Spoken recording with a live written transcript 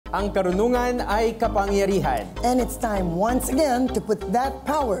Ang karunungan ay kapangyarihan. And it's time once again to put that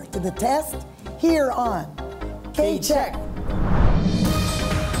power to the test here on K-Check.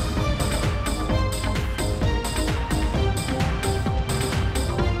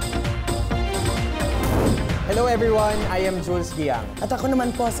 Hello everyone, I am Jules Giang. At ako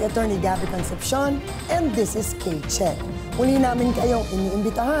naman po si Attorney Gabby Concepcion, and this is K-Check. Muli namin kayong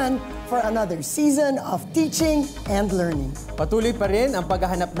iniimbitahan for another season of teaching and learning. Patuloy pa rin ang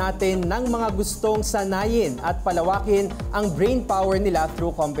paghahanap natin ng mga gustong sanayin at palawakin ang brain power nila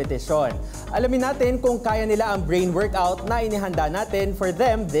through competition. Alamin natin kung kaya nila ang brain workout na inihanda natin for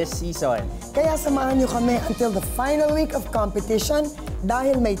them this season. Kaya samahan niyo kami until the final week of competition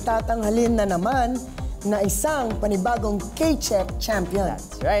dahil may tatanghalin na naman na isang panibagong K-Check champion.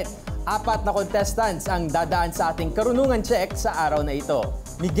 That's right. 4 na contestants ang dadaan sa ating Karunungan Check sa araw na ito.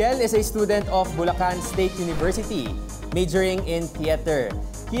 Miguel is a student of Bulacan State University, majoring in theater.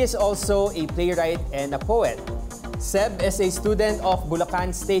 He is also a playwright and a poet. Seb is a student of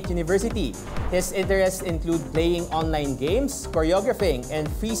Bulacan State University. His interests include playing online games, choreographing, and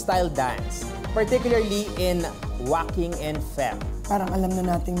freestyle dance, particularly in walking and fem. Parang alam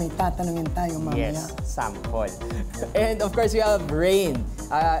na natin may tatanungin tayo mamaya. Yes, sample. And of course, we have Rain,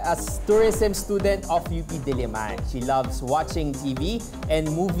 a tourism student of UP Diliman. She loves watching TV and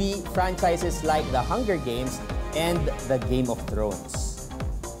movie franchises like The Hunger Games and The Game of Thrones.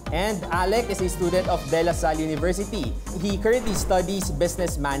 And Alec is a student of De La Salle University. He currently studies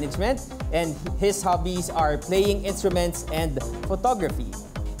business management, and his hobbies are playing instruments and photography.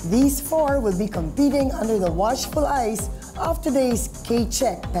 These 4 will be competing under the watchful eyes of today's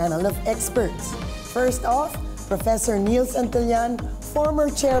K-Check panel of experts. First off, Professor Neil Santillan, former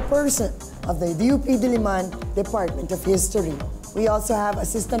chairperson of the UP Diliman Department of History. We also have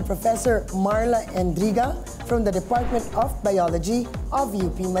Assistant Professor Marla Endriga from the Department of Biology of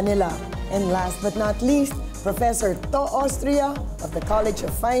UP Manila. And last but not least, Professor To Austria of the College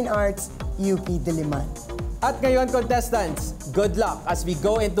of Fine Arts, UP Diliman. At ngayon, contestants, good luck as we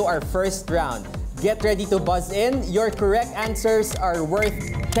go into our first round. Get ready to buzz in. Your correct answers are worth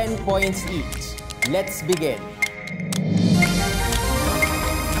 10 points each. Let's begin.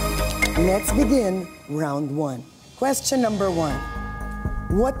 Let's begin round 1. Question number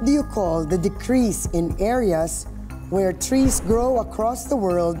 1. What do you call the decrease in areas where trees grow across the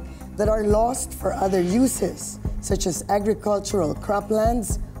world that are lost for other uses, such as agricultural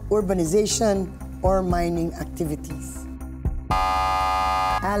croplands, urbanization, or mining activities?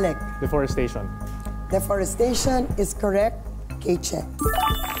 Alec. Deforestation. Deforestation is correct. K-Check.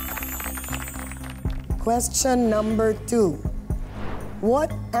 Question number 2.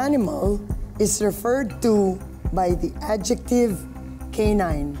 What animal is referred to by the adjective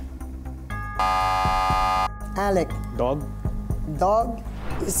canine? Alec. Dog. Dog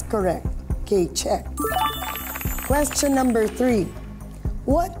is correct. K-Check. Question number 3.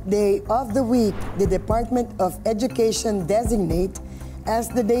 What day of the week the Department of Education designate as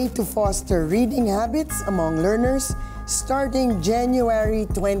the day to foster reading habits among learners starting January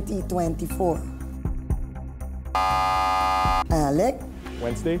 2024? Alec.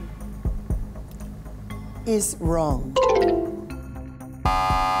 Wednesday. Is wrong.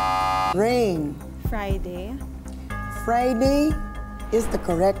 Rain. Friday. Friday is the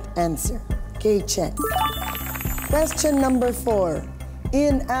correct answer. K-Check. Question number 4.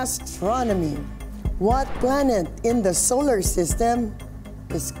 In astronomy, what planet in the solar system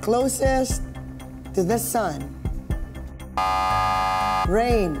is closest to the sun?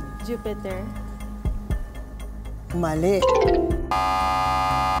 Rain. Jupiter. Mali.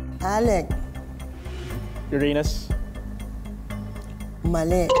 Alec. Uranus.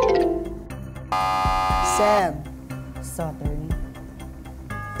 Mali. Seb. Saturn.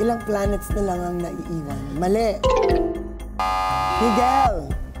 Ilang planets na lang ang naiiwan? Mali.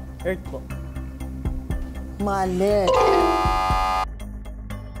 Miguel. Earth po. Mali.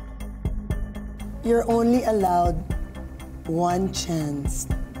 You're only allowed 1 chance.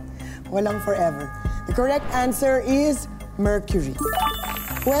 Walang forever. The correct answer is Mercury.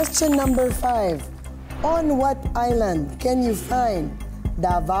 Question number 5. On what island can you find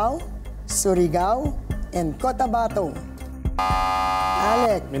Davao, Surigao, and Cotabato?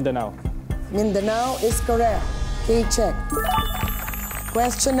 Alec. Mindanao. Mindanao is correct. K-Check.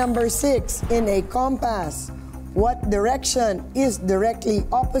 Question number 6. In a compass, what direction is directly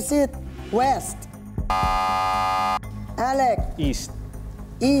opposite west? Alec. East.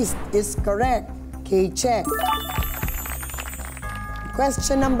 East is correct. K-Check.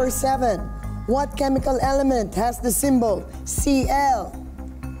 Question number 7. What chemical element has the symbol Cl?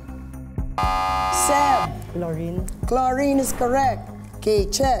 Seb. Chlorine. Chlorine is correct. Okay,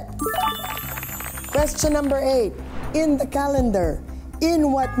 check. Question number 8. In the calendar, in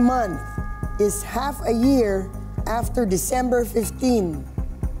what month is half a year after December 15?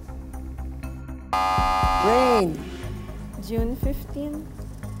 Rain. June 15.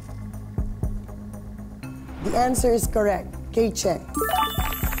 The answer is correct. Okay, check.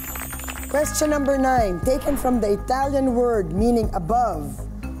 Question number 9. Taken from the Italian word meaning above,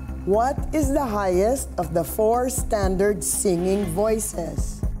 what is the highest of the 4 standard singing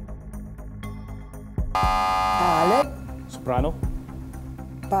voices? Alec, Soprano.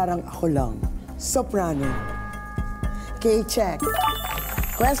 parang ako lang. Soprano. Okay, check.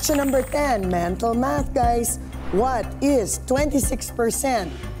 Question number 10. Mental math, guys. What is 26%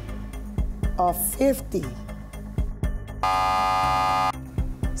 of 50?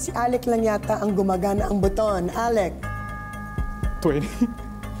 Si Alec lang yata ang gumagana ang buton. Alec, 20.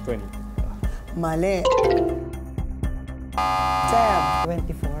 20. mali. Seb,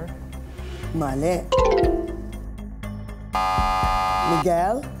 24. mali.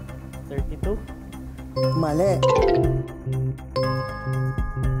 Miguel, 32. mali.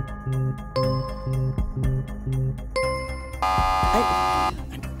 Ay,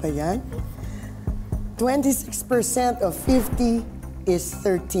 ano ba yan? 26% of 50 is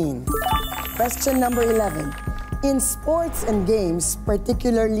 13. Question number 11. In sports and games,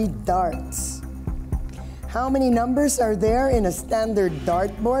 particularly darts, how many numbers are there in a standard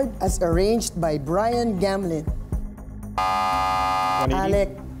dartboard as arranged by Brian Gamlin? 180. Alec,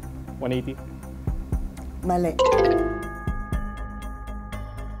 180. mali.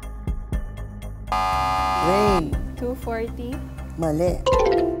 Rain, 240. mali.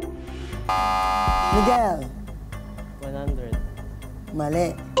 Miguel, 100.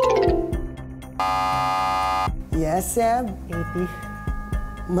 mali. Yes, Seb? 80.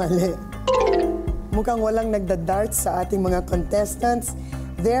 Mali. Mukhang walang nagda-darts sa ating mga contestants.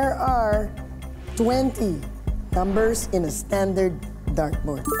 There are 20 numbers in a standard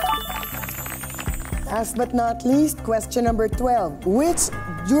dartboard. Last but not least, question number 12. Which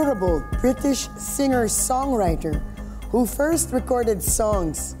durable British singer-songwriter who first recorded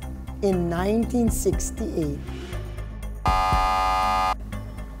songs in 1968?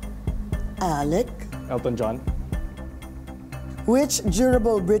 Alec? Elton John. Which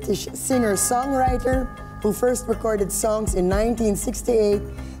durable British singer-songwriter who first recorded songs in 1968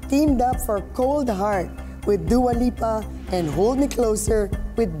 teamed up for Cold Heart with Dua Lipa and Hold Me Closer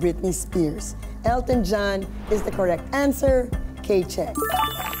with Britney Spears? Elton John is the correct answer. K-check.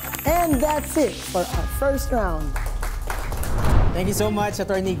 And that's it for our first round. Thank you so much,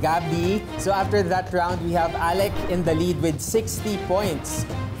 Attorney Gabby. So after that round, we have Alec in the lead with 60 points,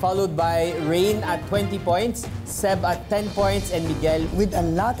 followed by Rain at 20 points, Seb at 10 points, and Miguel. With a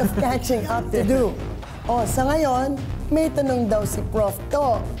lot of catching up to do. Oh, sa ngayon, may tanong daw si Prof.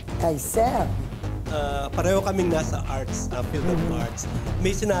 To kay Seb. Pareho kaming nasa arts, field of arts.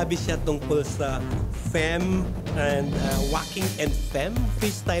 May sinabi siya tungkol sa femme and walking and femme,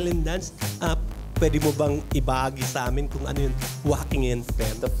 freestyle and dance. Pwede mo bang ibahagi sa amin kung ano yung walking and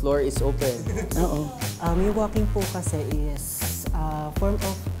femme? The floor is open. Oo. Yung walking po kasi is form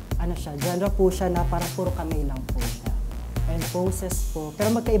of, genre po siya na parang puro kamay lang po siya. And poses po, pero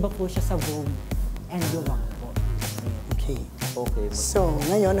magkaiba po siya sa vogue and yung walk po. Okay. Okay. So,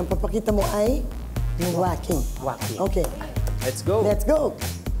 ngayon, ang papakita mo ay yung walking. Walking. Okay. Let's go. Let's go.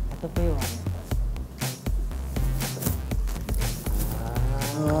 Ito po yung walking.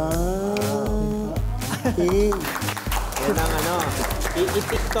 Okay. Yan ang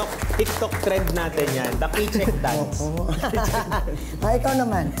TikTok trend natin yan. The key-check dance. Ikaw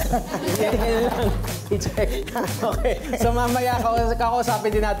naman. Yan lang. Key-check. Okay. So mamaya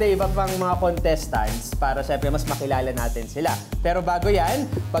kakausapin din natin iba pang mga contestants para syempre mas makilala natin sila. Pero bago yan,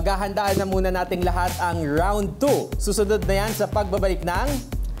 paghahandaan na muna nating lahat ang round 2. Susunod na yan sa pagbabalik ng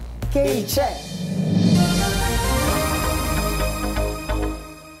K-check.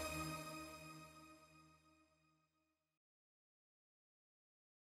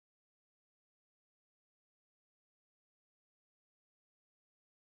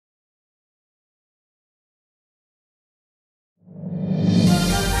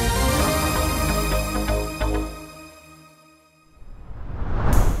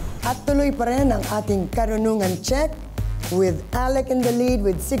 At tuloy pa rin ang ating Karunungan Check with Alec in the lead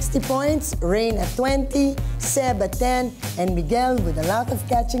with 60 points, Rain at 20, Seb at 10, and Miguel with a lot of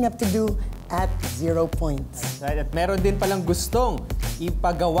catching up to do at 0 points. Right, at meron din palang gustong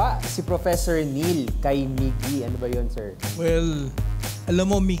ipagawa si Professor Neil kay Miggy. Ano ba yun, sir? Well, alam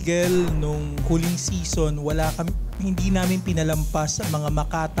mo Miguel, nung huling season, hindi namin pinalampas sa mga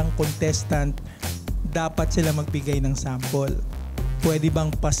makatang contestant. Dapat sila magbigay ng sample. pwede bang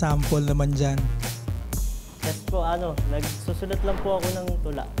pasample naman dyan? Yes po, nagsusulat lang po ako ng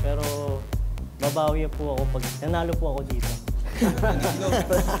tula. Pero babawi po ako pag nanalo po ako dito.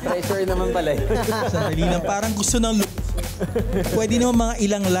 Pressure naman pala eh. Sandali lang, parang gusto ng pwede naman mga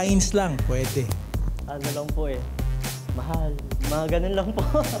ilang lines lang, pwede. Ano lang po eh, mahal. Mga ganun lang po.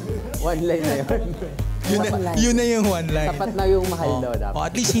 One line na yun. Yun na yung one line. Tapat na yung mahal daw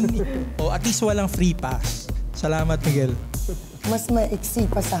dapat. At least walang free pass. Salamat, Miguel. Mas maiksi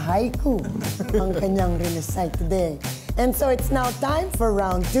pa sa haiku ang kanyang recite today. And so it's now time for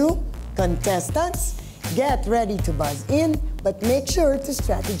round 2. Contestants, get ready to buzz in, but make sure to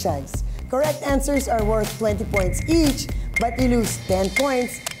strategize. Correct answers are worth 20 points each, but you lose 10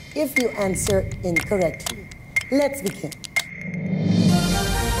 points if you answer incorrectly. Let's begin.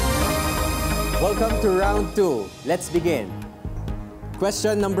 Welcome to round 2. Let's begin.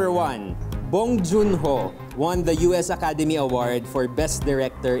 Question number 1. Bong Joon-ho won the US Academy Award for Best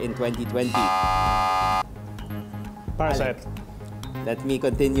Director in 2020. Parasite. Let me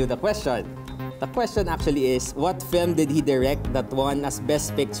continue the question. The question actually is, what film did he direct that won as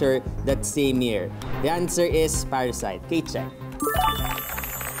Best Picture that same year? The answer is Parasite. K-check.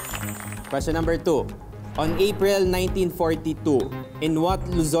 Question number 2. On April 1942, in what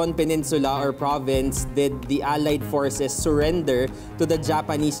Luzon Peninsula or province did the Allied forces surrender to the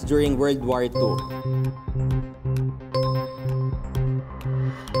Japanese during World War II?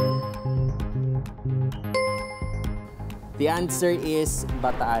 The answer is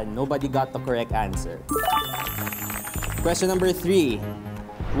Bataan. Nobody got the correct answer. Question number 3.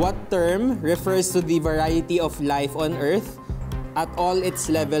 What term refers to the variety of life on Earth at all its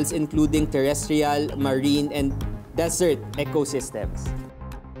levels, including terrestrial, marine, and desert ecosystems?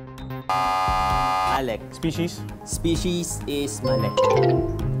 Alec. Species. Species is mali.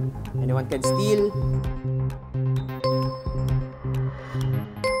 Anyone can steal?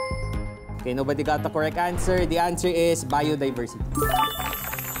 Okay, nobody got the correct answer. The answer is biodiversity.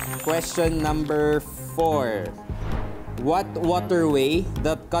 Question number 4. What waterway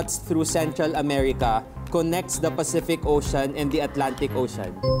that cuts through Central America connects the Pacific Ocean and the Atlantic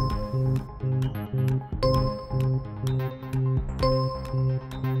Ocean?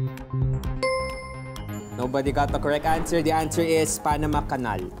 Nobody got the correct answer. The answer is Panama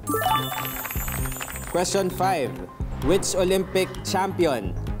Canal. Question 5. Which Olympic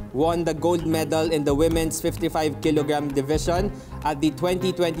champion won the gold medal in the women's 55-kilogram division at the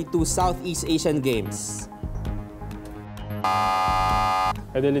 2022 Southeast Asian Games?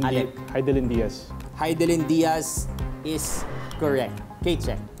 Heidelin Diaz. Heidelin Diaz is correct.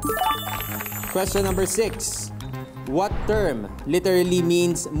 K-check. Question number 6. What term literally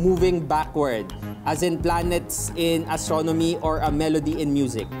means moving backward, as in planets in astronomy or a melody in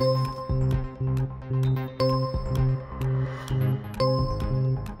music?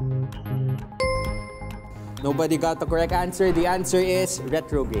 Nobody got the correct answer. The answer is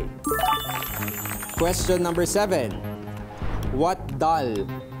retrograde. Question number 7. What doll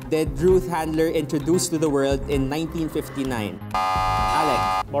did Ruth Handler introduce to the world in 1959?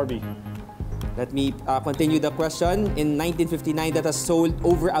 Alec. Barbie. Let me continue the question. In 1959, that has sold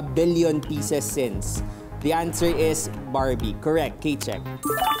over 1 billion pieces since. The answer is Barbie. Correct. K-check.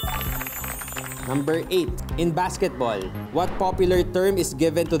 Number 8. In basketball, what popular term is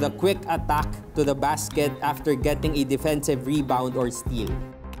given to the quick attack to the basket after getting a defensive rebound or steal?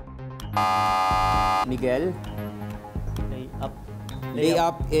 Miguel? Layup.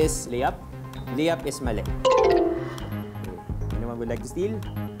 Layup is layup? Layup is mali. Okay. Anyone would like to steal?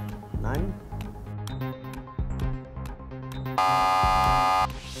 None?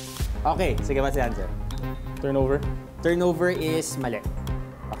 Okay, sige, what's the answer? Turnover. Turnover is mali.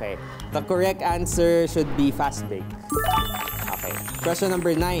 Okay. The correct answer should be fast break. Okay. Question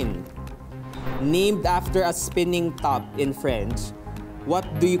number 9. Named after a spinning top in French, what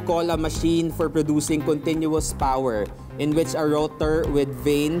do you call a machine for producing continuous power in which a rotor with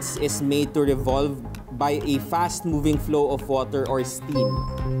vanes is made to revolve by a fast-moving flow of water or steam?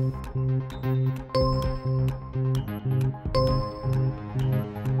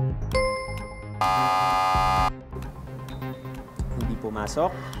 Hindi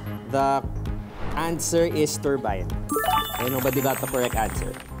pumasok. The answer is turbine. Okay, nobody got the correct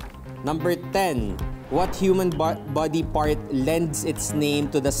answer. Number 10. What human body part lends its name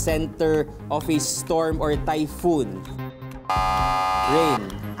to the center of a storm or typhoon?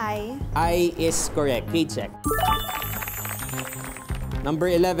 Rain. I is correct. K-check. Number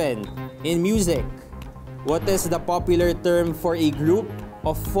 11. In music, what is the popular term for a group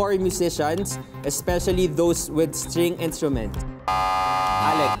of 4 musicians, especially those with string instruments?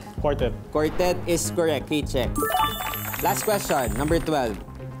 Alec. Quartet. Quartet is correct. K-check. Last question, number 12.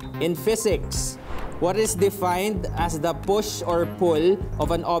 In physics, what is defined as the push or pull of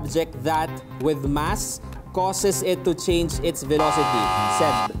an object that, with mass, causes it to change its velocity?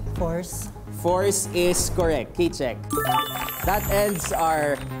 Seb. Force. Force is correct. K-check. That ends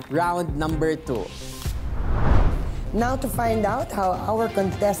our round number 2. Now to find out how our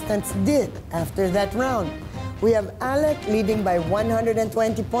contestants did after that round. We have Alec leading by 120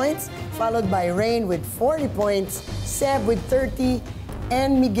 points, followed by Rain with 40 points, Seb with 30,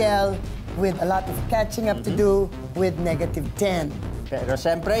 and Miguel with a lot of catching up to do with -10. Pero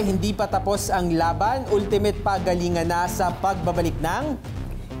syempre, hindi pa tapos ang laban. Ultimate pagalingan na sa pagbabalik ng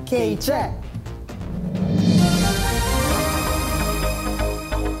K-check.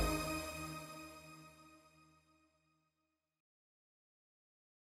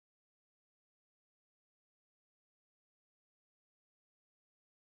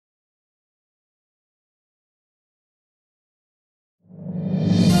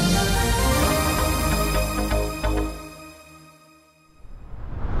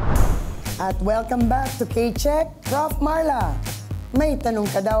 At welcome back to K-check, Prof. Marla. May tanong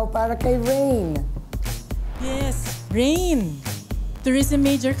ka daw para kay Rain. Yes, Rain. Tourism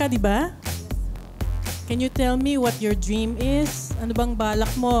major ka, di ba? Can you tell me what your dream is? Ano bang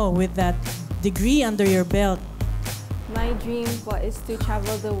balak mo with that degree under your belt? My dream po is to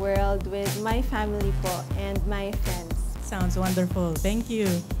travel the world with my family po and my friends. Sounds wonderful. Thank you.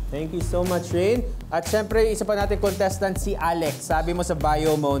 Thank you so much, Rain. At syempre, isa pa natin contestant si Alex. Sabi mo sa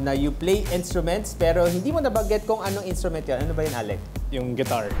bio mo na you play instruments, pero hindi mo nabanggit kung anong instrument yan. Ano ba yun, Alex? Yung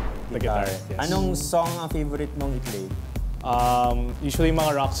guitar. The guitar, yes. Anong song ang favorite mong i-play? Usually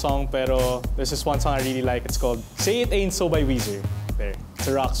mga rock song, pero there's this one song I really like. It's called Say It Ain't So by Weezer. There.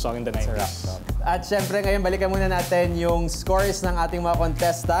 It's a rock song in the 90s. Rock song. At syempre, ngayon balikan muna natin yung scores ng ating mga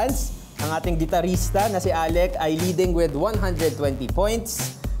contestants. Ang ating gitarista na si Alec ay leading with 120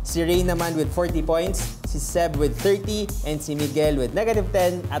 points. Si Ray naman with 40 points, si Seb with 30, and si Miguel with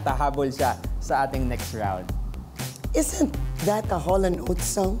 -10 at hahabol siya sa ating next round. Isn't that a Hall and Oates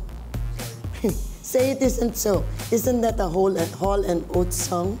song? Say it isn't so. Isn't that a Hall and Oates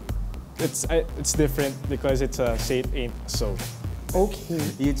song? It's different because it's a Say It Ain't So. Okay.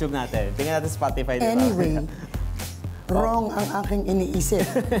 YouTube natin. Tingnan natin Spotify, di ba? Anyway, wrong ang aking iniisip.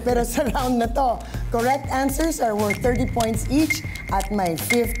 Pero sa round na to, correct answers are worth 30 points each at may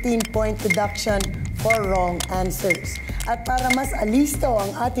 15-point deduction for wrong answers. At para mas alisto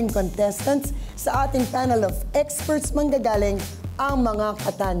ang ating contestants, sa ating panel of experts manggagaling ang mga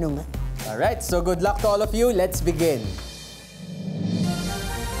katanungan. Alright, so good luck to all of you. Let's begin.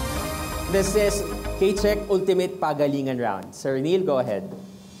 This is K-Check Ultimate Pagalingan Round. Sir Neil, go ahead.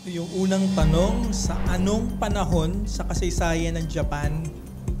 Yung unang tanong, sa anong panahon sa kasaysayan ng Japan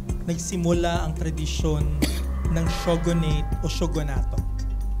nagsimula ang tradisyon ng shogunate o shogunato?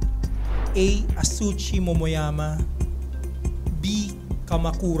 A. Asuchi Momoyama, B.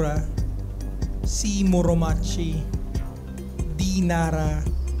 Kamakura, C. Muromachi, D. Nara,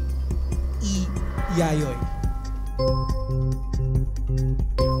 E. Yayoi.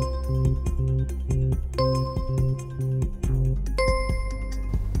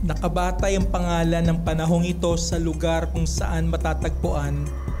 Nakabatay ang pangalan ng panahong ito sa lugar kung saan matatagpuan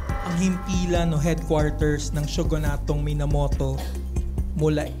ang himpilan o headquarters ng Shogunatong Minamoto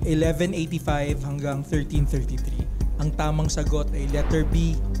mula 1185 hanggang 1333. Ang tamang sagot ay letter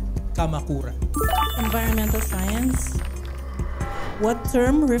B, Kamakura. Environmental science. What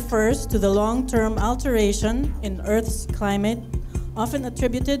term refers to the long-term alteration in Earth's climate, often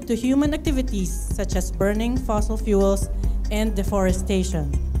attributed to human activities such as burning fossil fuels and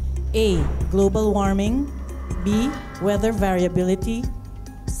deforestation? A. Global warming. B. Weather variability.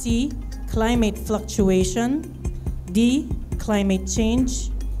 C. Climate fluctuation. D. Climate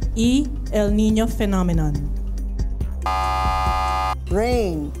change. E. El Nino phenomenon.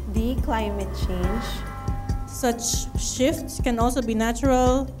 Rain. D. Climate change. Such shifts can also be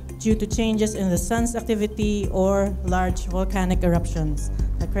natural due to changes in the sun's activity or large volcanic eruptions.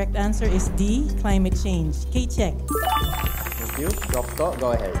 The correct answer is D. Climate change. K-check. Thank you. Dokto,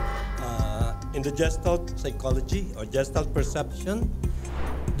 go ahead. In the Gestalt psychology or Gestalt perception,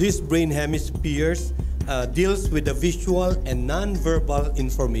 this brain hemispheres deals with the visual and non-verbal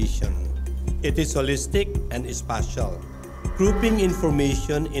information. It is holistic and spatial, grouping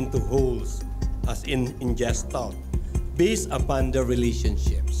information into wholes, as in Gestalt, based upon the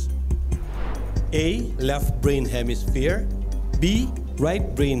relationships. A. Left brain hemisphere. B. Right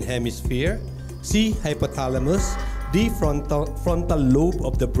brain hemisphere. C. Hypothalamus. D. Frontal lobe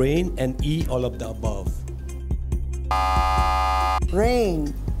of the brain. And E. All of the above.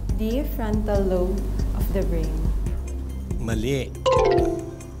 Rain. D. Frontal lobe of the brain. Mali.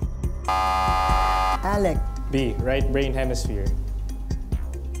 Alec. B, right brain hemisphere.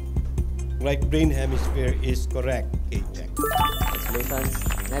 Right brain hemisphere is correct. Okay, check. Congratulations.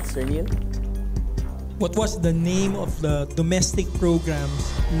 Next, Sir Neil. What was the name of the domestic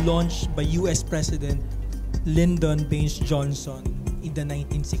programs launched by U.S. President Lyndon Baines Johnson in the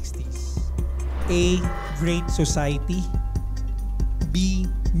 1960s? A. Great Society. B.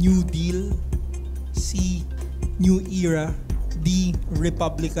 New Deal. C. New Era. D.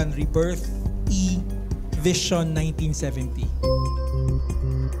 Republican Rebirth. E. Vision 1970.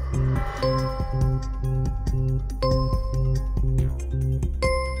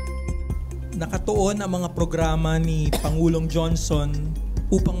 Nakatuon ang mga programa ni Pangulong Johnson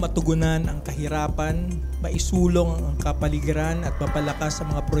upang matugunan ang kahirapan, maisulong ang kapaligiran at mapalakas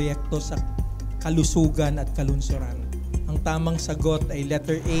ang mga proyekto sa kalusugan at kalunsuran. Ang tamang sagot ay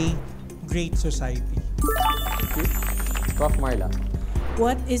letter A, Great Society. Prof. Marla.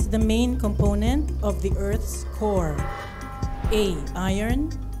 What is the main component of the Earth's core? A. Iron.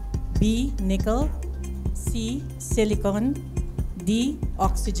 B. Nickel. C. Silicon. D.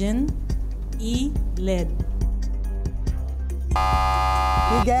 Oxygen. E. Lead.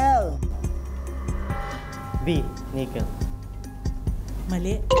 Miguel. B, nickel.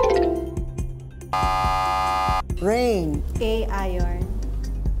 Mali. Rain. A. Iron.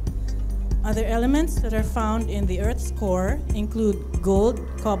 Other elements that are found in the Earth's core include gold,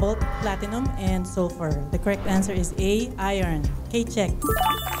 cobalt, platinum, and sulfur. The correct answer is A. Iron. Okay, check.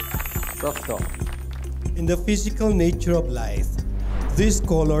 Prof. To. In the physical nature of life, these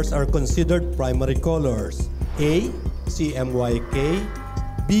colors are considered primary colors. A. CMYK.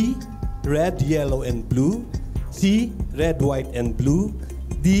 B. Red, yellow, and blue. C. Red, white, and blue.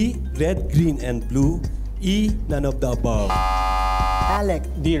 D. Red, green, and blue. E. None of the above. Alec.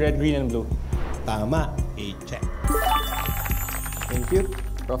 D, red, green, and blue. Tama. A. Check. Thank you.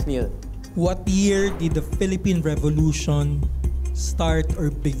 Prof. Neil. What year did the Philippine Revolution start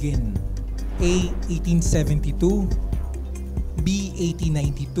or begin? A. 1872. B.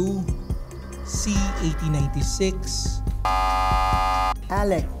 1892. C. 1896.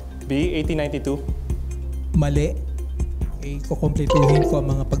 Alec. B, 1892. Mali. Okay, kukompletuhin ko ang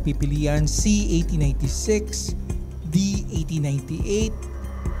mga pagpipilian. C. 1896. D. 1898.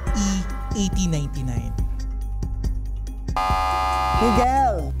 E. 1899.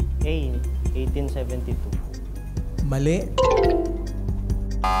 Miguel. A, 1872. Mali.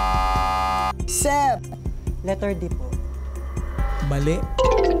 Seb. Letter D po. Mali.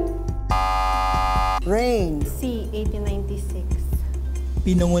 Rain. C. 1896.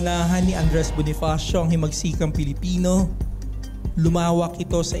 Pinangunahan ni Andres Bonifacio ang himagsikang Pilipino. Lumawak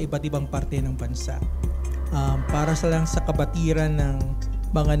ito sa iba't ibang parte ng bansa. Para sa lang sa kabatiran ng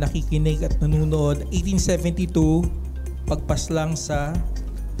mga nakikinig at nanonood, 1872, pagpaslang sa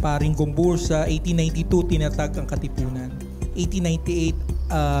Paringgong Bursa, 1892, tinatag ang Katipunan. 1898,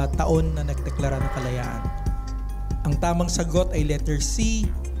 taon na nagdeklara ng kalayaan. Ang tamang sagot ay letter C,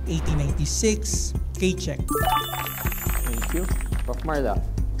 1896. K-check. Thank you. Prof. Marla.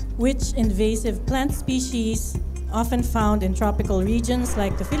 Which invasive plant species, often found in tropical regions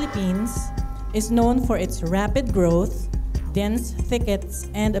like the Philippines, is known for its rapid growth, dense thickets,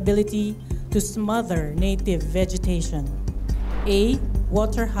 and ability to smother native vegetation? A.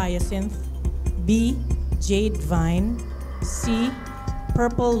 Water hyacinth. B. Jade vine. C.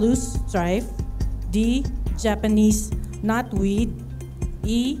 Purple loosestrife. D. Japanese knotweed.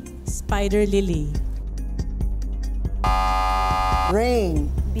 E. Spider lily. Rain.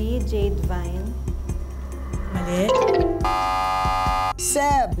 B. Jade vine. Mali.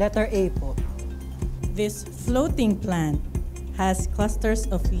 Seb. Letter A po. This floating plant has clusters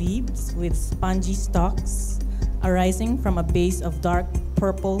of leaves with spongy stalks arising from a base of dark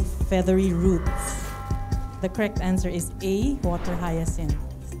purple feathery roots. The correct answer is A. Water hyacinth.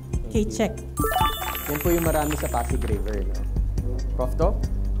 Okay, check. Yan po yung marami sa Pasig River, no? Prof. To?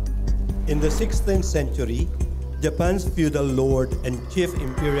 In the 16th century, Japan's feudal lord and chief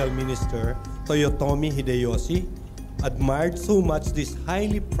imperial minister, Toyotomi Hideyoshi, admired so much these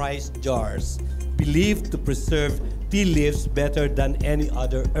highly prized jars, believed to preserve tea leaves better than any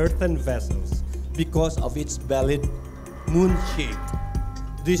other earthen vessels because of its valid moon shape.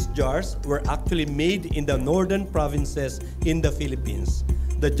 These jars were actually made in the northern provinces in the Philippines.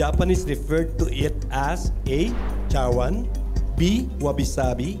 The Japanese referred to it as A. Chawan, B.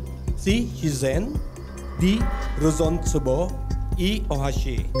 Wabi-sabi, C. Shizen, D. Rozon-tsubo, E.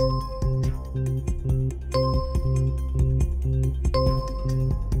 Ohashi.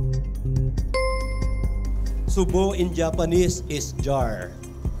 Subo in Japanese is jar.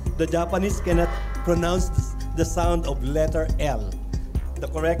 The Japanese cannot pronounce the sound of letter L. The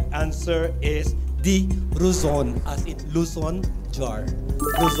correct answer is D. Luzon, as in Luzon jar.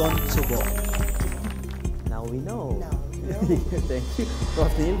 Luzon subo. Now we know. Thank you.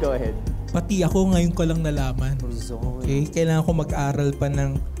 Prof. Neil, go ahead. Pati ako ngayon ko lang nalaman. Luzon. Okay? Kailangan ko mag-aral pa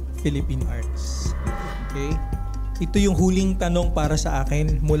ng Philippine Arts. Okay? Ito yung huling tanong para sa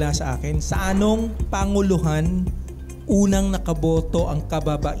akin, mula sa akin. Sa anong panguluhan unang nakaboto ang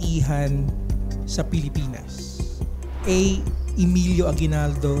kababaihan sa Pilipinas? A. Emilio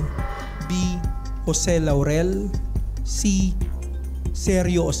Aguinaldo. B. Jose Laurel. C.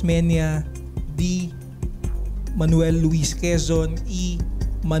 Sergio Osmeña. D. Manuel Luis Quezon. E.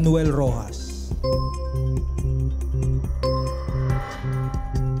 Manuel Rojas.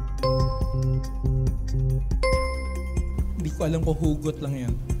 Hindi ko alam kung hugot lang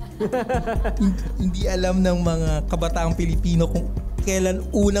yan. Hindi alam ng mga kabataang Pilipino kung kailan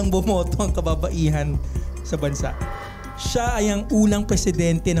unang bumoto ang kababaihan sa bansa. Siya ay ang unang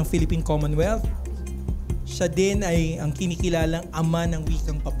presidente ng Philippine Commonwealth. Siya din ay ang kinikilalang ama ng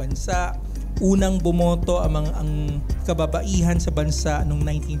wikang pabansa. Unang bumoto ang kababaihan sa bansa noong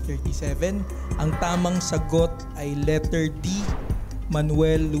 1937. Ang tamang sagot ay letter D,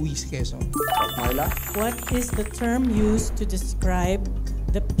 Manuel Luis Quezon. Marla? What is the term used to describe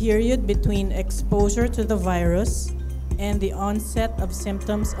the period between exposure to the virus and the onset of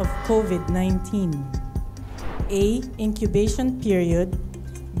symptoms of COVID-19? A. Incubation period.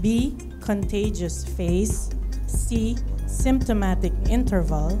 B. Contagious phase. C. Symptomatic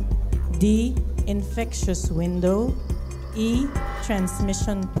interval. D. Infectious window. E.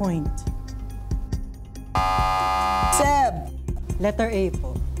 Transmission point. Seb! Letter A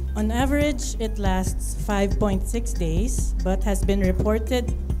po. On average, it lasts 5.6 days, but has been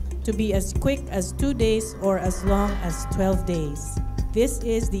reported to be as quick as 2 days or as long as 12 days. This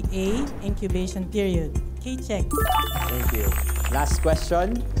is the A. Incubation period. K-check. Thank you. Last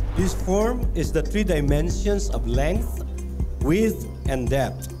question. This form is the three dimensions of length, width, and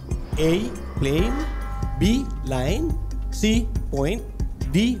depth. A. Plane. B. Line. C. Point.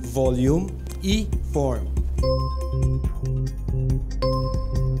 D. Volume. E. Form.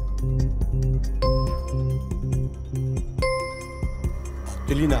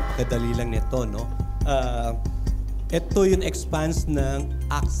 Actually, napakadali lang nito, no? Ito yung expanse ng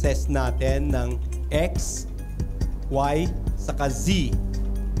axis natin ng X, Y, saka Z.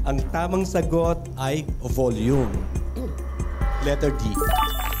 Ang tamang sagot ay volume. Letter D.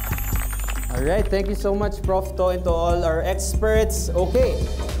 Alright, thank you so much, Prof. To, and to all our experts. Okay,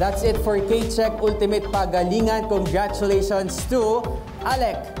 that's it for K-Check Ultimate Pagalingan. Congratulations to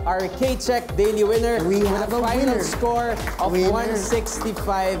Alec, our K-Check daily winner. We with have a a final winner. score of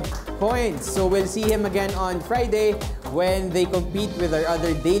 165 points. So we'll see him again on Friday when they compete with our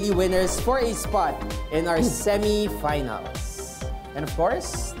other daily winners for a spot in our semi-finals. And of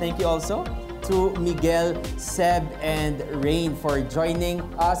course, thank you also to Miguel, Seb, and Rain for joining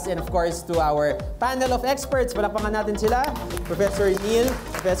us. And of course, to our panel of experts. Palapakan natin sila, Professor Neil,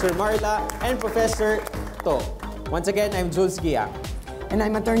 Professor Marla, and Professor To. Once again, I'm Jules Gia. And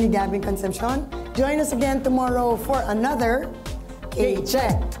I'm Attorney Gabby Concepcion. Join us again tomorrow for another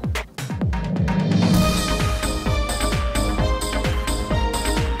K-Check.